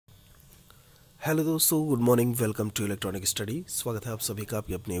Hello दोस्तों, good morning. Welcome to electronic study. स्वागत है आप सभी का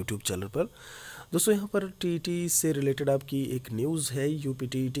आपके अपने यूट्यूब चैनल पर। दोस्तों, यहाँ पर टीईटी से रिलेटेड आपकी एक न्यूज़ है।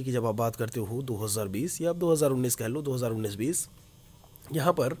 यूपीटीईटी की जब आप बात करते हो 2020 या आप 2019 कह लो, 2019-20,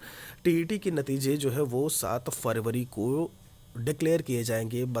 यहाँ पर टीईटी के नतीजे जो है वो 7 फरवरी को डिक्लेयर किए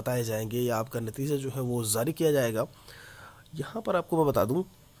जाएंगे, बताए जाएंगे, या आपका नतीजा जो है वो जारी किया जाएगा। यहाँ पर आपको मैं बता दूँ,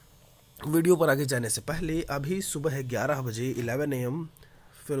 वीडियो पर आगे जाने से पहले अभी सुबह है 11 बजे 11 AM,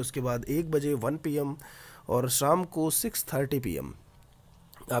 फिर उसके बाद 1 बजे 1 PM और शाम को 6:30 PM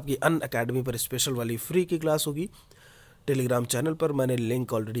आपकी अन अकेडमी पर स्पेशल वाली फ्री की क्लास होगी। टेलीग्राम चैनल पर मैंने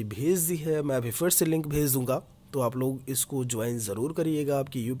लिंक ऑलरेडी भेज दी है, मैं अभी फिर से लिंक भेज दूंगा, तो आप लोग इसको ज्वाइन ज़रूर करिएगा।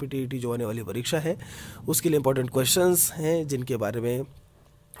 आपकी यूपीटीईटी जो आने वाली परीक्षा है उसके लिए इंपॉर्टेंट क्वेश्चंस हैं जिनके बारे में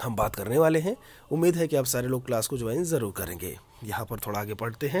हम बात करने वाले हैं। उम्मीद है कि आप सारे लोग क्लास को ज्वाइन ज़रूर करेंगे। यहाँ पर थोड़ा आगे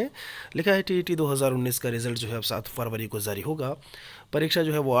पढ़ते हैं। लिखा है टीईटी 2019 का रिजल्ट जो है अब 7 फरवरी को जारी होगा। परीक्षा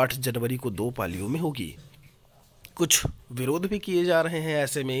जो है वो 8 जनवरी को 2 पालियों में होगी। कुछ विरोध भी किए जा रहे हैं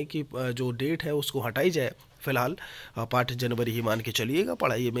ऐसे में कि जो डेट है उसको हटाई जाए। फिलहाल आप 8 जनवरी ही मान के चलिएगा।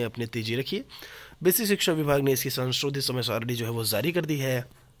 पढ़ाई में अपनी तेजी रखिए। बेसिक शिक्षा विभाग ने इसकी संशोधित समय सारणी जो है वो जारी कर दी है।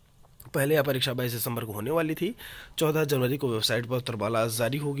 पहले यह परीक्षा 22 दिसंबर को होने वाली थी। 14 जनवरी को वेबसाइट पर उत्तरमाला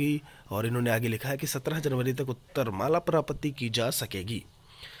जारी होगी और इन्होंने आगे लिखा है कि 17 जनवरी तक उत्तरमाला पर आपत्ति की जा सकेगी।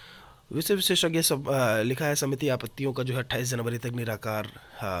 विषय विशेषज्ञ लिखा है समिति आपत्तियों का जो है 28 जनवरी तक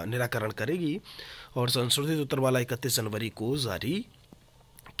निराकरण करेगी और संशोधित उत्तरमाला 31 जनवरी को जारी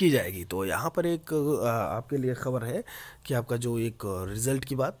की जाएगी। तो यहाँ पर एक आपके लिए खबर है कि आपका जो एक रिजल्ट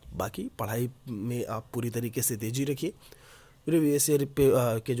की बात, बाकी पढ़ाई में आप पूरी तरीके से तेजी रखिए। प्रीवियस ईयर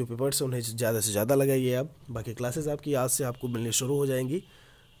के जो पेपर्स हैं उन्हें ज़्यादा से ज़्यादा लगाइए। आप बाकी क्लासेस आपकी आज से आपको मिलनी शुरू हो जाएंगी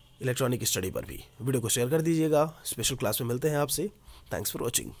इलेक्ट्रॉनिक स्टडी पर भी। वीडियो को शेयर कर दीजिएगा। स्पेशल क्लास में मिलते हैं आपसे। Thanks for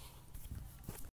watching.